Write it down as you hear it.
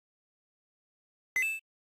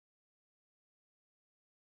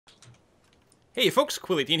Hey folks,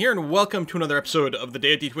 Quill18 here, and welcome to another episode of the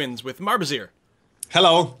Deity Twins with Marbazir.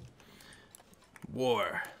 Hello.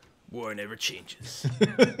 War. War never changes.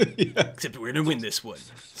 Yeah. Except we're gonna win this one,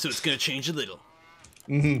 so it's gonna change a little.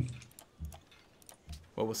 Well,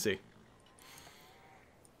 we'll see.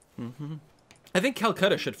 I think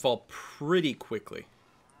Calcutta should fall pretty quickly.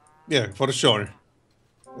 Yeah, for sure.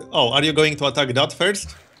 Oh, are you going to attack that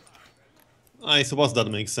first? I suppose that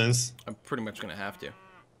makes sense. I'm pretty much gonna have to.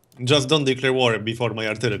 Just don't declare war before my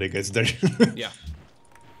artillery gets there. Yeah.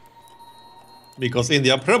 Because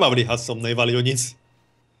India probably has some naval units.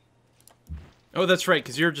 Oh, that's right,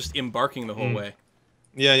 because you're just embarking the whole way.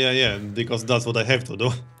 Yeah, because that's what I have to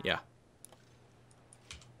do. Yeah.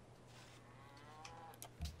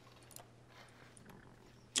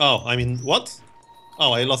 Oh, I mean, what?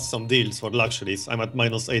 Oh, I lost some deals for luxuries. I'm at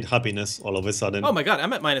 -8 happiness all of a sudden. Oh my god,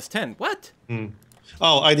 I'm at -10. What?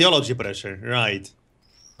 Oh, ideology pressure, right.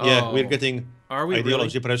 Yeah, Oh. we're getting Are we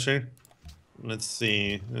ideology really? pressure. Let's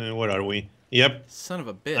see, where are we? Yep, Son of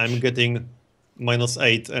a bitch. I'm getting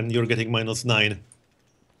 -8 and you're getting -9.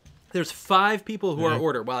 There's 5 people who are Yeah.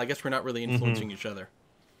 order. Well, I guess we're not really influencing each other.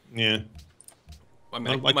 Yeah, I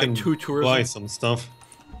mean, I my can 2 tourism. buy some stuff.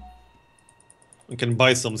 I can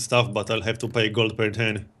buy some stuff, but I'll have to pay gold per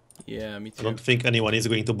turn. Yeah, me I too. don't think anyone is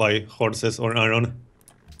going to buy horses or iron.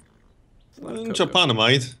 A lot of cocoa. Japan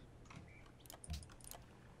might.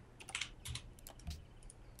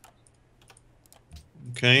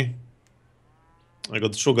 Okay. I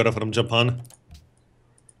got sugar from Japan.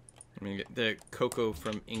 I'm gonna get the cocoa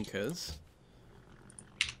from Incas.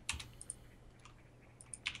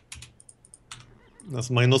 That's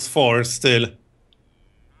 -4 still.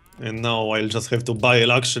 And now I'll just have to buy a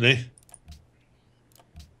luxury.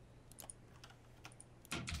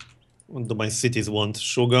 What do my cities want?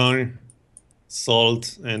 Sugar,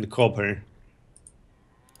 salt, and copper.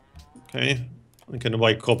 Okay. I can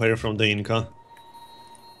buy copper from the Inca.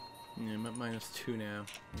 Yeah, I'm at -2 now.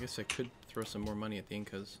 I guess I could throw some more money at the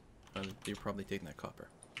Incas. You're probably taking that copper.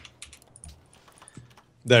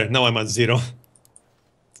 There, now I'm at 0.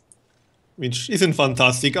 Which isn't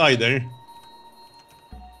fantastic either.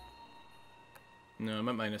 No, I'm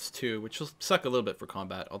at -2, which will suck a little bit for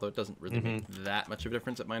combat, although it doesn't really make that much of a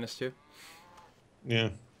difference at -2. Yeah.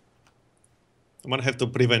 I might have to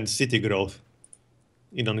prevent city growth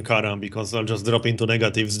in Ankara because I'll just drop into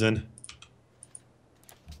negatives then.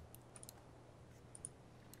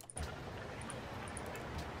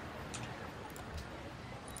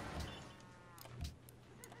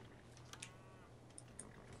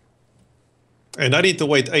 And I need to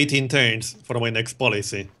wait 18 turns for my next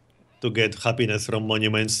policy to get happiness from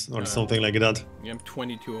monuments or something like that. Yeah, I'm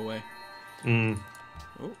 22 away. Mm.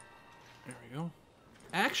 Oh, there we go.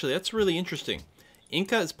 Actually, that's really interesting.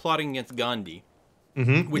 Inca is plotting against Gandhi,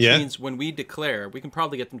 which Yeah. means when we declare, we can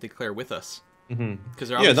probably get them to declare with us. Because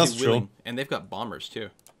they're Yeah, obviously that's willing, true. and they've got bombers too.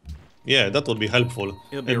 Yeah, that would be helpful.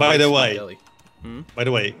 It'll be And a by race the to way,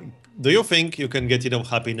 Delhi. do you think you can get enough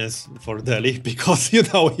happiness for Delhi? Because, you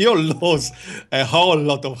know, you'll lose a whole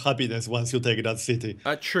lot of happiness once you take that city.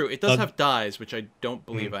 True. It does have dyes, which I don't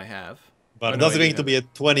believe I have. But Oh, no, that's I do going to have be a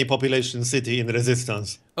 20 population city in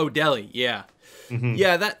resistance. Oh, Delhi, yeah.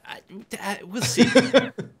 Yeah, we'll see.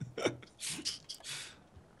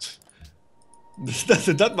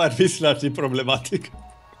 That might be slightly problematic.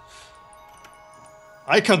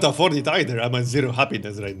 I can't afford it either. I'm at 0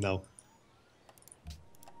 happiness right now.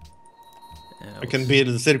 I can build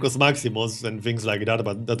the Circus Maximus and things like that,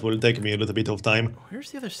 but that will take me a little bit of time. Where's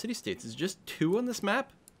the other city-states? Is it just 2 on this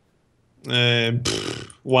map?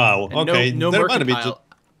 Wow, And okay. no there might be mercantile.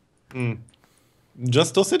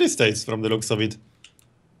 just 2 city-states from the looks of it.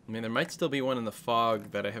 I mean, there might still be one in the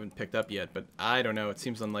fog that I haven't picked up yet, but I don't know. It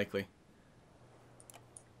seems unlikely.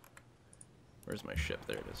 Where's my ship?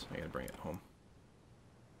 There it is. I gotta bring it home.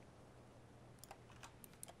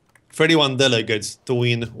 31 delegates to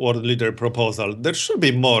win World Leader proposal. There should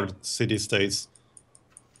be more city-states.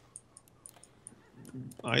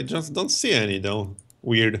 I just don't see any, though.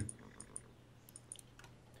 Weird.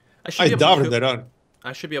 I doubt there are.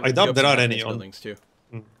 I should be able I to go doubt there up are some any defense on. buildings too.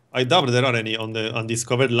 I doubt there are any on the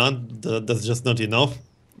undiscovered land. That's just not enough.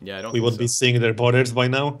 Yeah, I don't We think would so. be seeing their borders by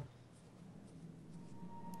now.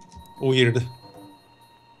 Weird.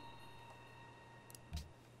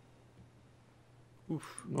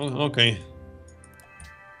 Oof. Oh, okay.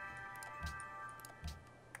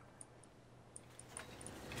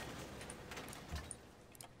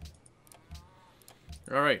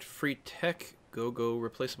 All right, free tech, go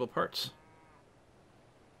replaceable parts.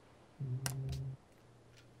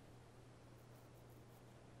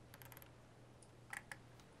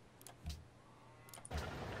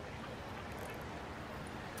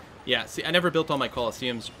 Yeah, see, I never built all my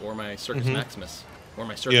Colosseums or my Circus Maximus or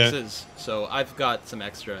my Yeah. circuses, so I've got some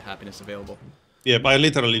extra happiness available. Yeah, I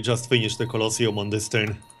literally just finished the Colosseum on this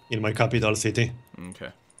turn in my capital city.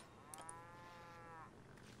 Okay.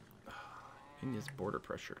 India's border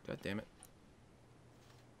pressure. God damn it.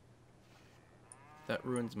 That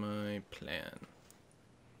ruins my plan.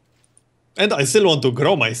 And I still want to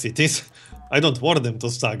grow my cities. I don't want them to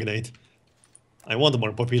stagnate. I want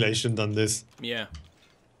more population than this. Yeah.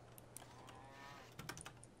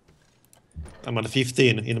 I'm at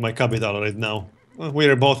 15 in my capital right now.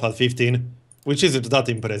 We're both at 15, which isn't that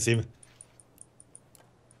impressive.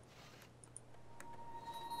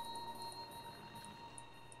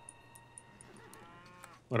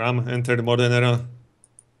 Ram entered modern era.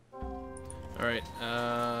 Alright,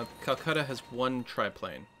 Calcutta has one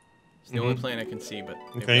triplane. It's the only plane I can see, but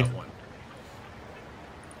they've Okay. got one.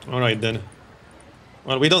 Alright then.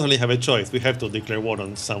 Well, we don't really have a choice. We have to declare war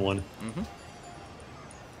on someone.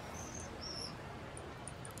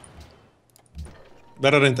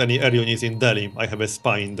 There aren't any air units in Delhi. I have a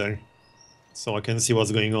spy in there. So I can see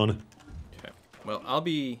what's going on. Okay. Well, I'll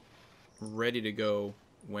be ready to go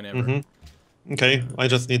whenever. Okay, I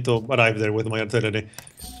just need to arrive there with my artillery.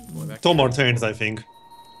 Two more turns, I think.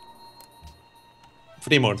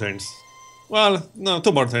 3 more turns. Well, no,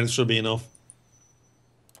 2 more turns should be enough.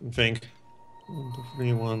 I think. 1, 2,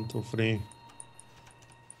 3, 1, 2, 3.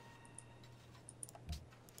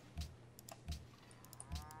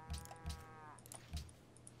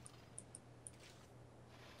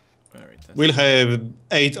 Alright, that's We'll have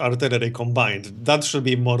 8 artillery combined. That should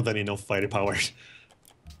be more than enough firepower.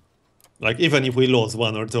 Like, even if we lose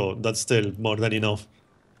 1 or 2, that's still more than enough.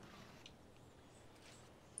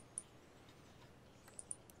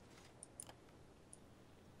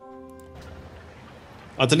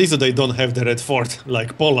 At least they don't have the red fort,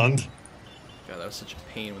 like Poland. God, that was such a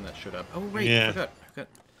pain when that showed up. Oh, right, Yeah. I forgot.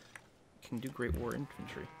 Can do Great War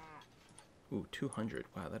Infantry. Ooh, 200.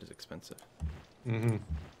 Wow, that is expensive.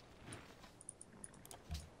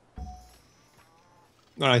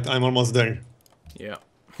 Alright, I'm almost there. Yeah.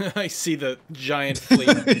 I see the giant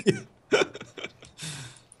fleet.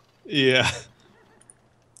 Yeah.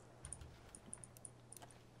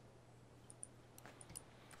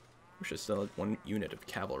 Wish I still had 1 unit of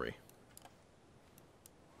cavalry.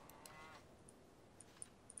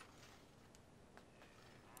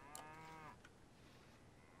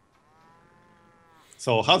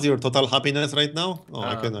 So, how's your total happiness right now? Oh,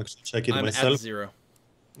 I can actually check it I'm myself. at 0.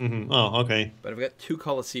 Oh, okay. But I've got 2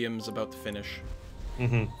 Colosseums about to finish.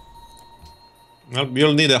 Well,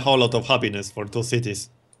 you'll need a whole lot of happiness for 2 cities.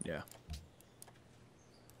 Yeah.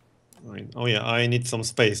 Right. Oh yeah, I need some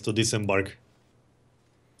space to disembark.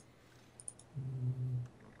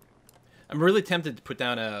 I'm really tempted to put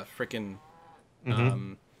down a frickin'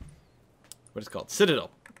 what is it called? Citadel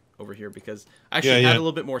over here, because I actually had a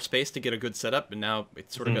little bit more space to get a good setup, and now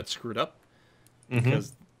it sort of got screwed up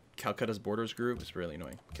because Calcutta's borders grew. It was really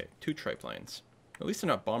annoying. Okay, 2 triplanes. At least they're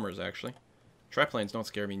not bombers, actually. Triplanes don't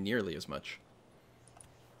scare me nearly as much.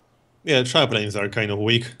 Yeah, triplanes are kind of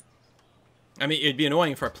weak. I mean, it'd be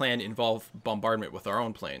annoying if our plan involved bombardment with our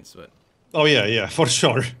own planes, but... Oh yeah, for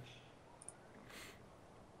sure.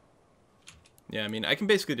 Yeah, I mean, I can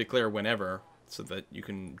basically declare whenever, so that you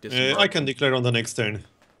can disembark. I can declare on the next turn.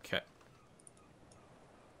 Okay.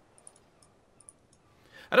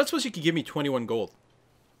 I don't suppose you could give me 21 gold.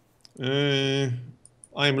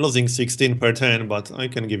 I'm losing 16 per turn, but I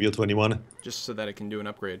can give you 21. Just so that I can do an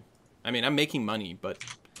upgrade. I mean, I'm making money, but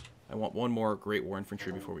I want 1 more Great War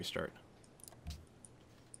Infantry before we start.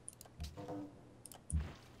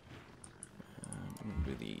 I'm going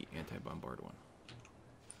to do the anti-bombard one.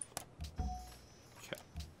 Okay.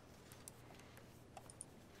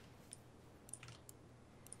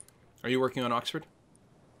 Are you working on Oxford?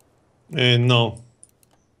 No.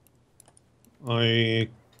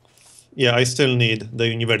 I still need the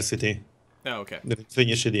university. Oh, okay. Didn't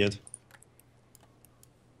finish it yet.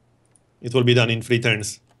 It will be done in 3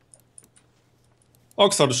 turns.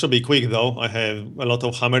 Oxford should be quick though. I have a lot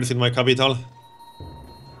of hammers in my capital.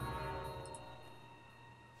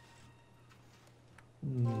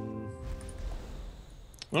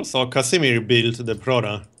 Also, Casimir built the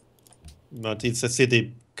Prora, but it's a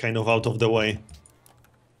city kind of out of the way.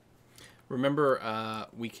 Remember,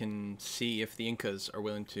 we can see if the Incas are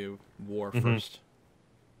willing to war first.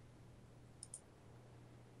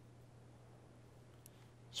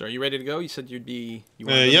 So are you ready to go? You said you'd be... You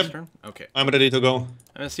want to go yep. this turn? Okay. I'm ready to go. I'm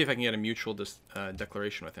going to see if I can get a mutual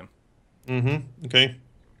declaration with him. Okay.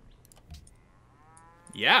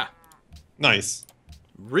 Yeah. Nice.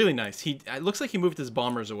 Really nice. It looks like he moved his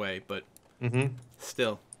bombers away, but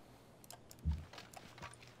still.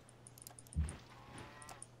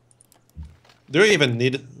 Do you even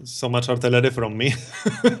need so much artillery from me?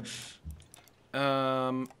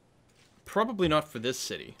 Probably not for this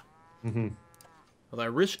city. Although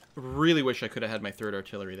I really wish I could have had my 3rd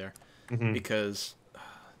artillery there. Because,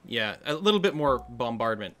 yeah, a little bit more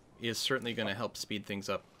bombardment is certainly going to help speed things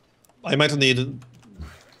up. I might need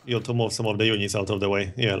you to move some of the units out of the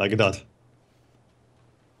way. Yeah, like that.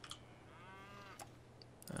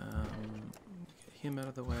 Get him out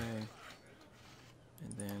of the way.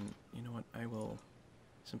 And then, you know what, I will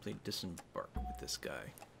simply disembark with this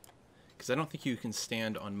guy. Because I don't think you can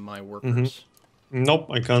stand on my workers. Nope,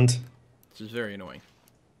 I can't. This is very annoying.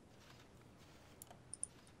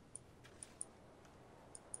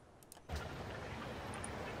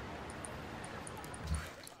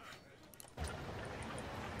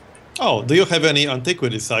 Oh, do you have any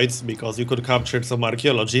antiquity sites? Because you could capture some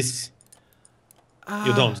archaeologists.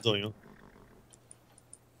 You don't, do you?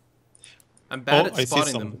 I'm bad at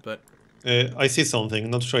spotting them, but... I see something.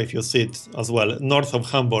 Not sure if you see it as well. North of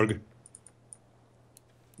Hamburg.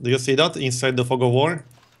 Do you see that inside the fog of war?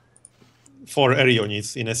 4 air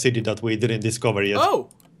units in a city that we didn't discover yet.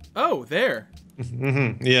 Oh, there.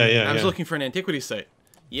 Yeah. I was looking for an antiquity site.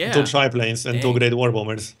 Yeah. 2 triplanes and 2 great war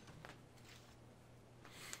bombers.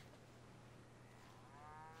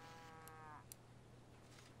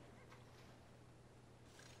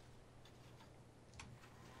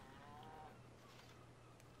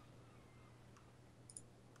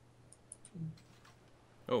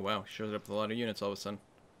 Oh wow, showed up with a lot of units all of a sudden.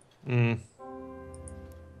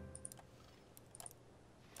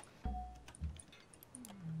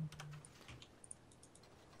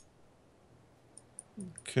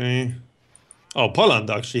 Okay. Oh, Poland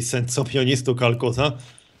actually sent some units to Calcutta.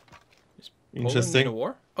 Interesting. Poland in a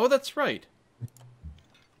war? Oh, that's right.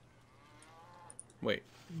 Wait,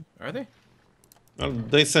 are they? Well,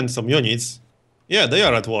 they sent some units. Yeah, they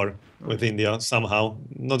are at war with India somehow.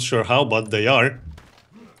 Not sure how, but they are.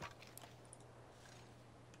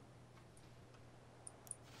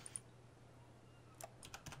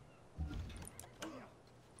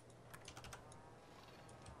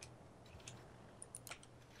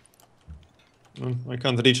 I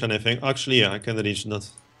can't reach anything. Actually, yeah, I can reach that.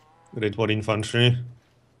 Great War Infantry.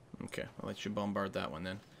 Okay, I'll let you bombard that one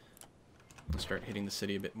then. I'll start hitting the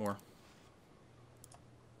city a bit more.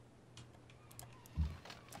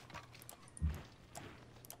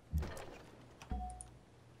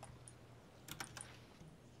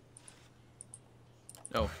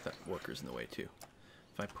 Oh, that worker's in the way too.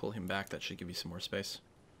 If I pull him back, that should give you some more space.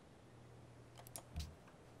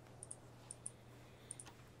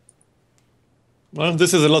 Well,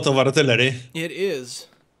 this is a lot of artillery. It is.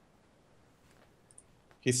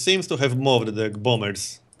 He seems to have moved the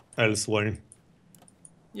bombers elsewhere.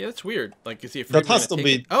 Yeah, that's weird. Like, is he afraid that has to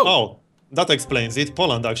be... Oh, that explains it.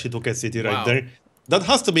 Poland actually took a city right there. That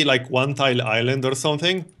has to be like one tile island or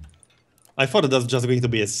something. I thought that's just going to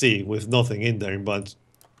be a sea with nothing in there, but...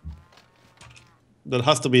 That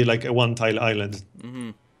has to be like a one tile island.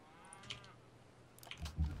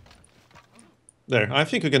 There, I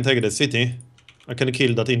think we can take the city. I can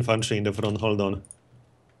kill that infantry in the front, hold on.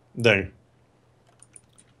 There.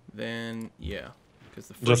 Then, yeah. Because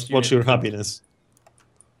the first just watch your happiness.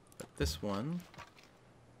 But this one...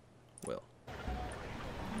 will.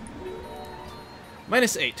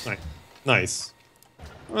 -8. Nice.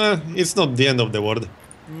 It's not the end of the world.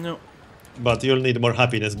 No. But you'll need more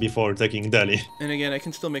happiness before taking Delhi. And again, I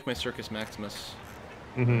can still make my Circus Maximus.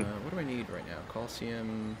 What do I need right now?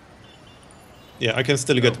 Colosseum... Yeah, I can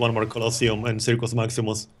still get one more Colosseum and Circus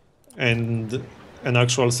Maximus. And an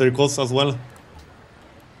actual circus as well.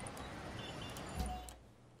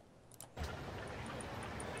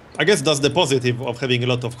 I guess that's the positive of having a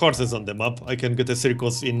lot of horses on the map. I can get a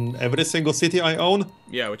circus in every single city I own.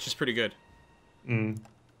 Yeah, which is pretty good. I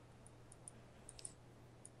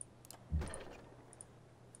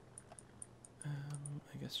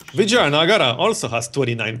guess Vijayanagara also has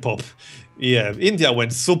 29 pop. Yeah, India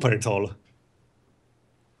went super tall.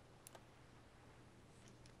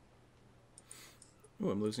 Ooh,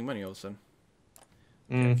 I'm losing money all of a sudden.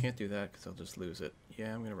 Okay, I can't do that because I'll just lose it.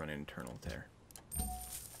 Yeah, I'm going to run an internal there.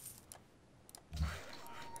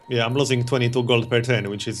 Yeah, I'm losing 22 gold per turn,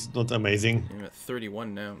 which is not amazing. I'm at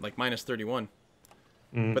 31 now, like -31.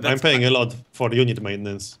 But I'm paying a lot for unit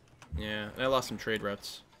maintenance. Yeah, and I lost some trade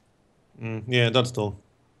routes. Yeah, that's all.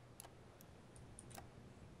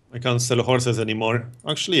 I can't sell horses anymore.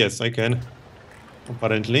 Actually, yes, I can.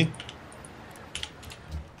 Apparently.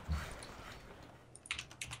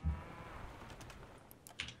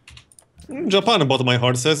 Japan bought my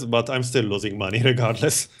horses, but I'm still losing money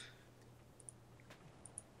regardless.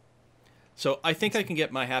 So I think I can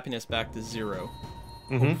get my happiness back to 0,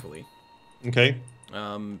 hopefully. Okay.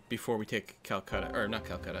 Before we take Calcutta, or not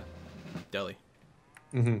Calcutta, Delhi.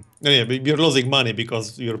 Yeah, but you're losing money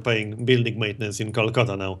because you're paying building maintenance in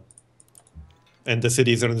Calcutta now. And the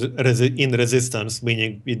city is in resistance,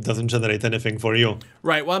 meaning it doesn't generate anything for you.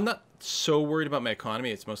 Right, well, I'm not so worried about my economy.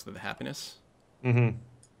 It's mostly the happiness. I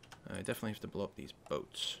definitely have to blow up these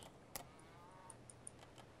boats.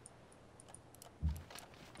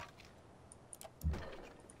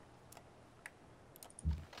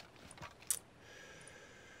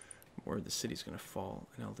 Or the city's going to fall,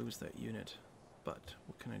 and I'll lose that unit. But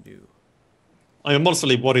what can I do? I am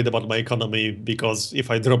mostly worried about my economy because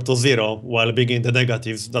if I drop to 0 while being in the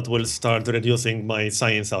negatives, that will start reducing my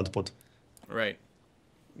science output. Right.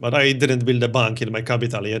 But I didn't build a bank in my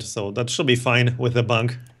capital yet, so that should be fine with the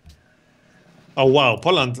bank. Oh wow,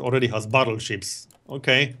 Poland already has battleships.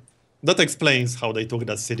 Okay. That explains how they took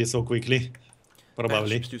that city so quickly. Probably.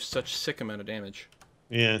 Battleships do such sick amount of damage.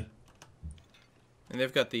 Yeah. And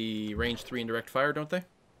they've got the range 3 indirect fire, don't they?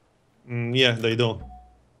 Yeah, they do.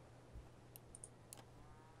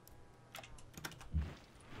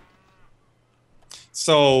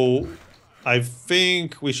 So, I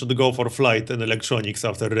think we should go for flight and electronics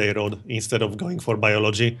after railroad instead of going for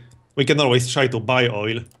biology. We can always try to buy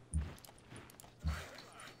oil.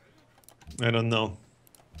 I don't know.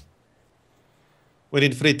 We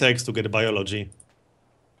need 3 techs to get biology.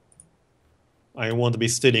 I won't be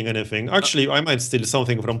stealing anything. Actually, I might steal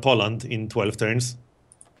something from Poland in 12 turns.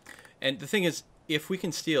 And the thing is, if we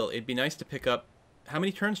can steal, it'd be nice to pick up... How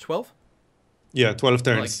many turns? 12? Yeah, 12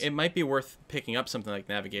 turns. Like, it might be worth picking up something like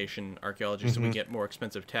navigation, archaeology, so we get more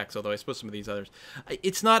expensive techs, although I suppose some of these others...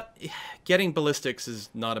 It's not... Getting ballistics is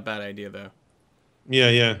not a bad idea, though. Yeah.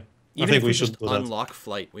 Even I think if we should just do that. unlock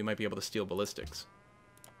flight, we might be able to steal ballistics.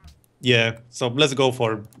 Yeah, so let's go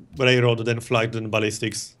for railroad, then flight, then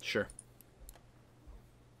ballistics. Sure.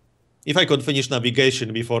 If I could finish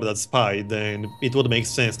navigation before that spy, then it would make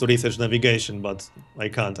sense to research navigation, but I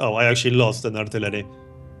can't. Oh, I actually lost an artillery.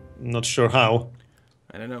 Not sure how.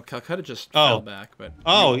 I don't know. Calcutta just fell back, but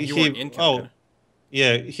you weren't in Calcutta.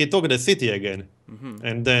 Yeah, he took the city again.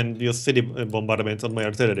 And then you city bombardment on my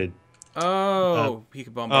artillery. Oh, he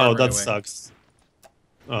could bombard right that away. sucks.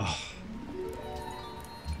 Oh.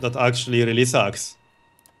 That actually really sucks.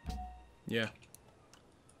 Yeah.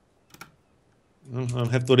 I'll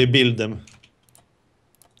have to rebuild them.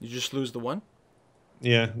 You just lose the one?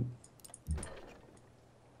 Yeah.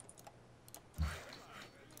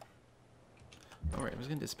 Alright, I was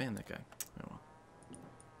going to disband that guy. Oh well.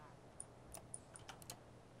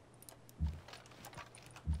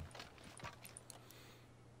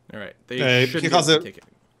 Alright, they shouldn't take it.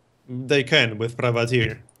 They can with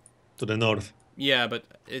privateer to the north. Yeah, but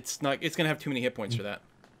it's going to have too many hit points for that.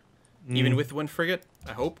 Even with one frigate,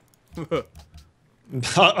 I hope.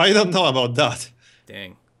 I don't know about that.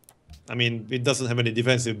 Dang. I mean, it doesn't have any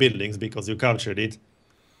defensive buildings because you captured it.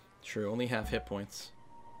 True, only half hit points.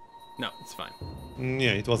 No, it's fine.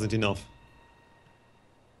 Yeah, it wasn't enough.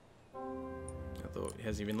 Although it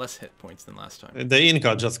has even less hit points than last time. The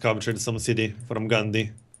Inca just captured some city from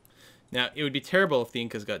Gandhi. Now, it would be terrible if the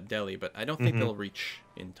Incas got Delhi, but I don't think they'll reach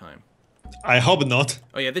in time. I hope not.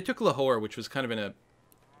 Oh yeah, they took Lahore, which was kind of in a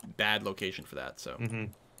bad location for that, so...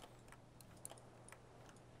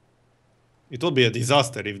 It would be a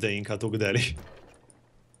disaster if the Inca took Delhi.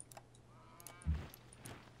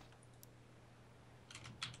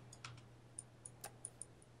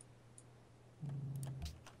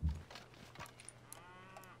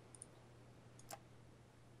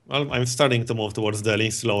 Well, I'm starting to move towards Delhi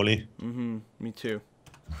slowly. Me too.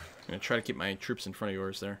 I'm gonna try to keep my troops in front of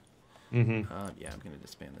yours there. Yeah, I'm gonna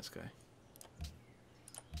disband this guy.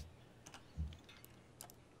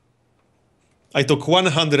 I took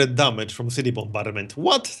 100 damage from city bombardment.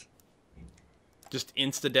 What? Just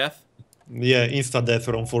insta-death? Yeah, insta-death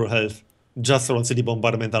from full health. Just from city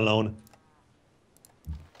bombardment alone.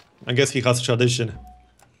 I guess he has tradition.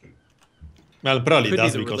 Well, probably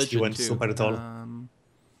does because he went super tall.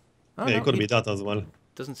 Yeah, it could be that as well.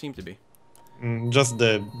 Doesn't seem to be. Just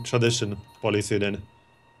the tradition policy then.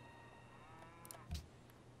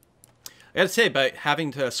 I gotta say, by having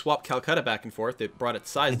to swap Calcutta back and forth, it brought its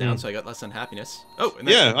size down, so I got less unhappiness. Oh, and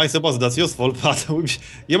yeah, I suppose that's useful, but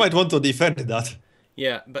you might want to defend that.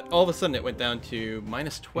 Yeah, but all of a sudden it went down to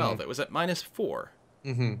minus 12. It was at minus 4.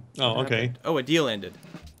 Oh, okay. Oh, a deal ended.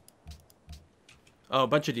 Oh, a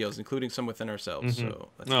bunch of deals, including some within ourselves. So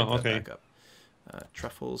let's get that back up.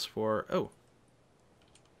 Truffles for... Oh.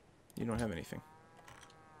 You don't have anything.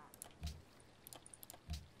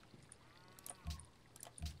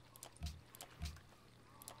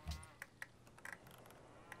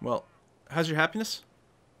 how's your happiness?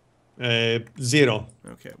 0.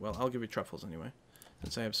 Okay, well, I'll give you truffles anyway,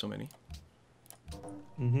 since I have so many.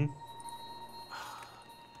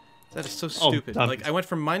 That is so stupid. Like, I went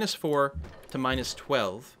from -4 to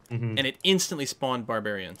 -12, and it instantly spawned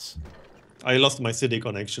barbarians. I lost my city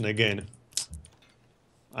connection again.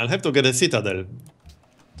 I'll have to get a citadel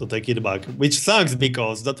to take it back, which sucks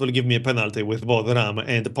because that will give me a penalty with both Ram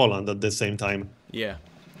and Poland at the same time. Yeah.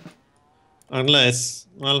 Unless,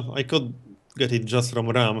 well, I could get it just from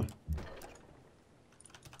Ram.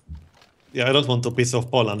 Yeah, I don't want to piss off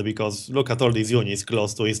Poland because look at all these units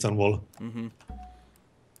close to Eastern Wall.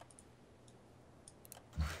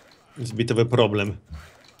 It's a bit of a problem.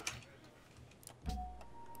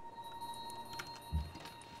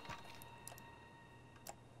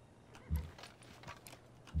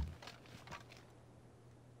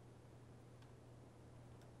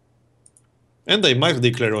 And they might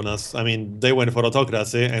declare on us. I mean, they went for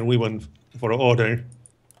autocracy and we went for order.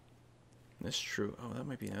 That's true. Oh, that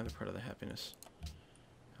might be another part of the happiness.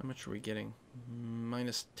 How much are we getting?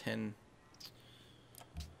 -10.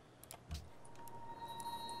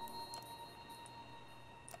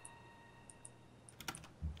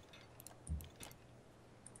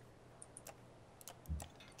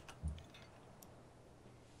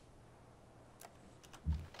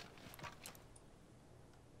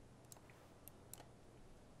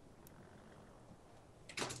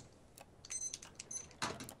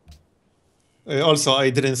 Also,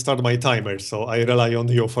 I didn't start my timer, so I rely on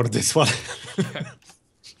you for this one. Okay.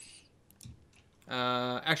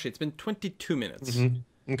 Actually, it's been 22 minutes.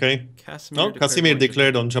 Okay. Casimir Casimir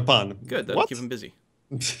declared on Japan. Good, that'll keep him busy.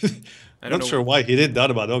 I'm not sure why he did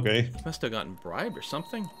that, but okay. He must have gotten bribed or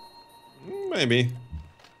something. Maybe.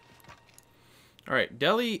 All right,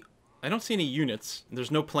 Delhi, I don't see any units.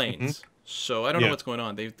 There's no planes, so I don't know what's going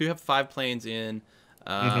on. They do have 5 planes in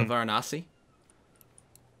Varanasi.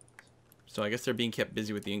 So I guess they're being kept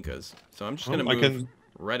busy with the Incas. So I'm just going to move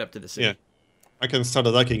right up to the city. Yeah. I can start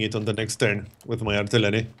attacking it on the next turn with my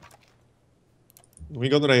artillery. We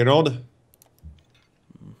got railroad.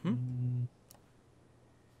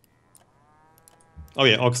 Oh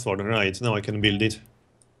yeah, Oxford, right. Now I can build it.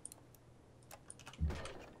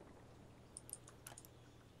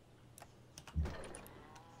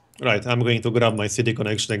 Right, I'm going to grab my city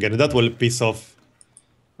connection again. That will piss off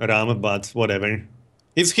Ram, but whatever.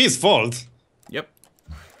 It's his fault. Yep.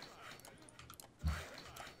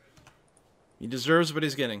 He deserves what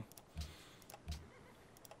he's getting.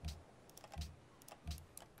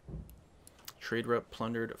 Trade route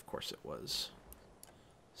plundered. Of course it was.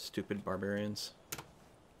 Stupid barbarians.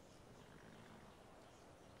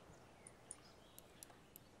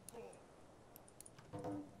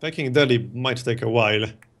 Taking Delhi might take a while.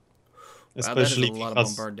 Especially wow, that is a lot of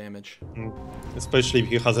bombard damage. Especially if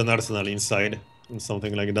he has an arsenal inside.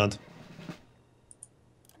 Something like that.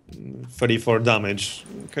 34 damage.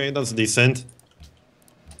 Okay, that's decent.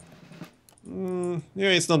 Yeah,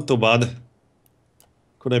 it's not too bad.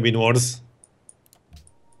 Could have been worse.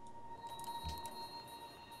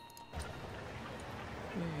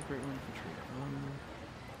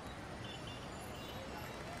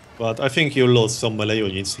 But I think you lost some melee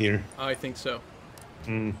units here. I think so.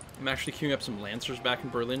 I'm actually queuing up some Lancers back in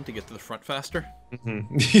Berlin to get to the front faster.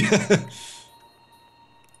 Yeah.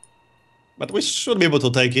 But we should be able to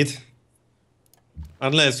take it.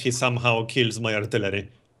 Unless he somehow kills my artillery.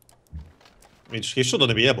 Which he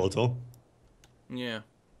shouldn't be able to. Yeah.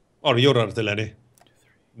 Or your artillery.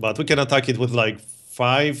 But we can attack it with like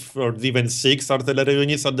 5 or even 6 artillery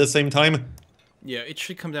units at the same time. Yeah, it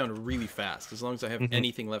should come down really fast, as long as I have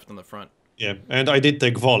anything left on the front. Yeah, and I did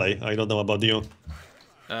take volley. I don't know about you.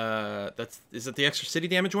 Is it the extra city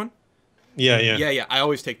damage one? Yeah. Yeah, I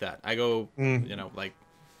always take that. I go,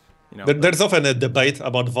 There's often a debate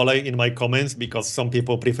about volley in my comments because some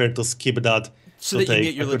people prefer to skip that. So that you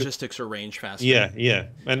get your logistics or range faster. Yeah.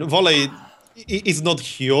 And volley is not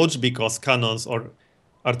huge because cannons or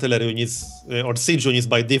artillery units or siege units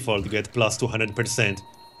by default get plus 200%.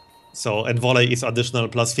 So, and volley is additional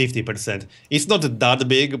plus 50%. It's not that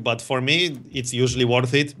big, but for me, it's usually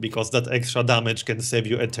worth it because that extra damage can save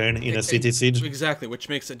you a turn in a city siege. Exactly, which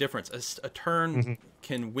makes a difference. A turn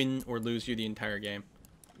can win or lose you the entire game.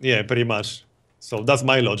 Yeah, pretty much. So that's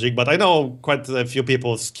my logic, but I know quite a few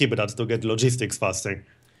people skip that to get logistics faster.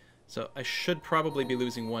 So I should probably be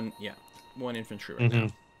losing one infantry right now.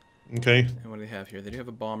 Okay. And what do they have here? They do have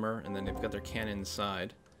a bomber, and then they've got their cannon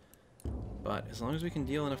inside. But as long as we can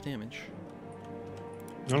deal enough damage.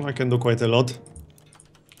 Well, I can do quite a lot.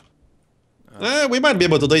 We might be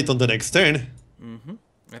able to do it on the next turn.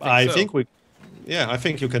 I think we... Yeah, I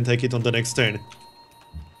think you can take it on the next turn.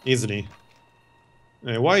 Easily.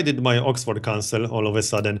 Why did my Oxford cancel all of a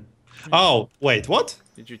sudden? Oh, wait, what?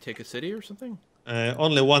 Did you take a city or something?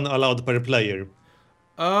 Only one allowed per player.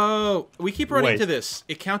 Oh, we keep running Wait. to this.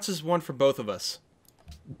 It counts as one for both of us.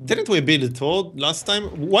 Didn't we build two last time?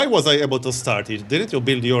 Why was I able to start it? Didn't you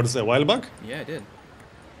build yours a while back? Yeah, I did.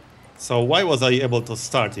 So why was I able to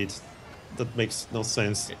start it? That makes no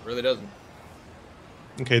sense. It really doesn't.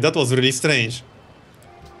 Okay, that was really strange.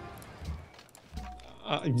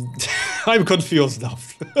 I'm confused now.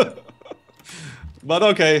 But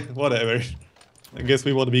okay, whatever. I guess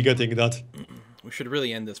we won't be getting that. We should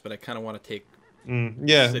really end this, but I kind of want to take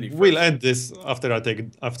Yeah, city we'll first. end this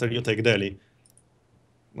after you take Delhi.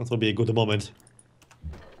 That will be a good moment.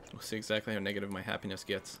 We'll see exactly how negative my happiness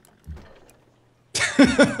gets.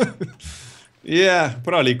 Yeah,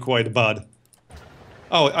 probably quite bad.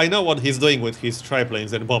 Oh, I know what he's doing with his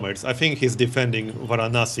triplanes and bombers. I think he's defending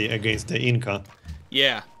Varanasi against the Inca.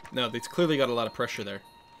 Yeah, no, it's clearly got a lot of pressure there.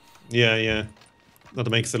 Yeah. That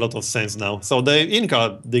makes a lot of sense now. So the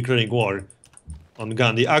Inca declaring war on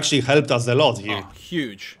Gandhi actually helped us a lot here. Oh,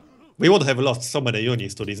 huge. We would have lost so many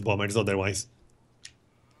units to these bombers otherwise.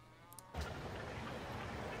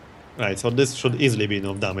 Right, so this should easily be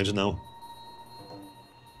enough damage now.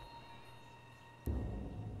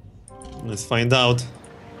 Let's find out.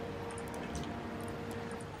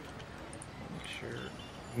 Sure.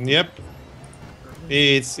 Yep.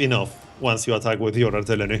 It's enough once you attack with your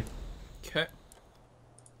artillery. Okay.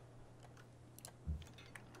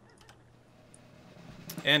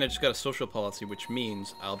 And I just got a social policy, which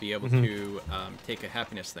means I'll be able to take a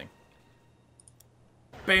happiness thing.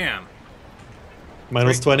 Bam!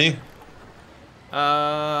 Minus 20?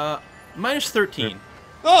 Minus 13.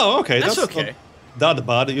 Oh, okay. That's okay. Not that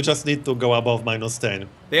bad. You just need to go above minus 10.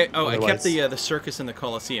 I kept the circus and the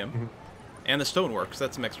Colosseum. And the stoneworks.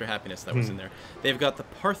 That's some extra happiness that was in there. They've got the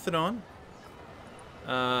Parthenon,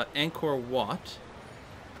 Angkor Wat,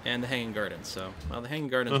 and the Hanging Gardens. So, well, the Hanging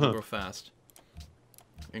Gardens will grow fast.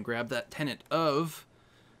 And grab that tenant of...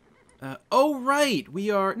 oh, right!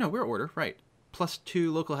 we're order, right.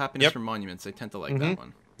 +2 local happiness from monuments. I tend to like that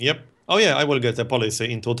one. Yep. Oh yeah, I will get a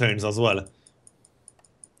policy in 2 turns as well.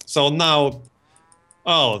 So now...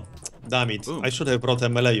 Oh, damn it. Boom. I should have brought a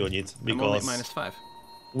melee unit, I'm only at because -5.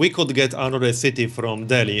 we could get another city from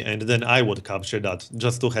Delhi, and then I would capture that,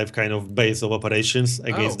 just to have kind of base of operations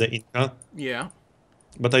against the Inca. Yeah.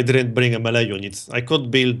 But I didn't bring a melee unit. I could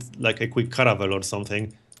build like a quick caravel or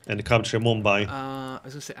something and capture Mumbai. I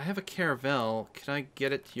was gonna say, I have a caravel. Can I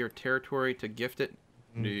get it to your territory to gift it?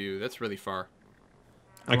 No, that's really far.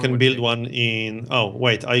 I can build one in... Oh,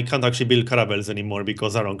 wait, I can't actually build caravels anymore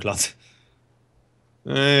because Ironclad.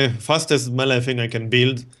 Fastest melee thing I can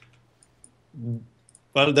build...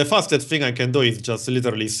 Well, the fastest thing I can do is just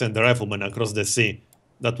literally send a rifleman across the sea.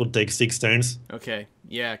 That would take 6 turns. Okay,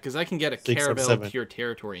 yeah, because I can get a 6 or caravel 7. to your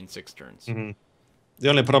territory in 6 turns. The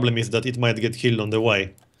only problem is that it might get killed on the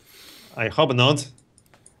way. I hope not.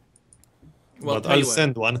 Well, but I'll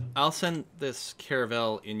send one. I'll send this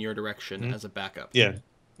caravel in your direction as a backup. Yeah.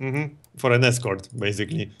 For an escort,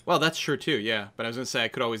 basically. Well, that's true too, yeah. But I was going to say I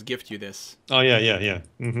could always gift you this. Oh, yeah.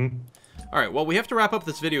 All right, well, we have to wrap up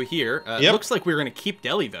this video here. It looks like we're going to keep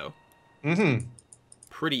Delhi, though.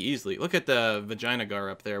 Pretty easily. Look at the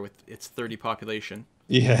Vijayanagar up there with its 30 population.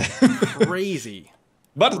 Yeah. Crazy.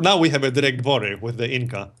 But now we have a direct border with the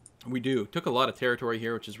Inca. We do. Took a lot of territory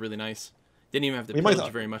here, which is really nice. Didn't even have to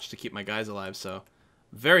pillage very much to keep my guys alive, so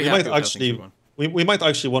very happy with how things are going. We might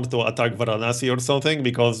actually want to attack Varanasi or something,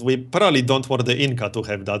 because we probably don't want the Inca to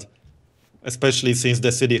have that. Especially since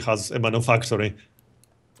the city has a manufactory.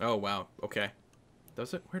 Oh, wow. Okay.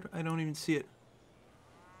 Does it? Where I don't even see it.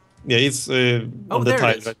 Yeah, it's on the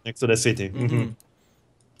tile right next to the city.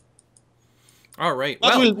 All right.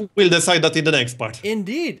 But well, we'll decide that in the next part.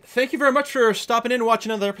 Indeed. Thank you very much for stopping in and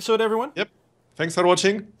watching another episode, everyone. Yep. Thanks for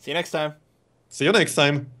watching. See you next time. See you next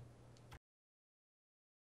time.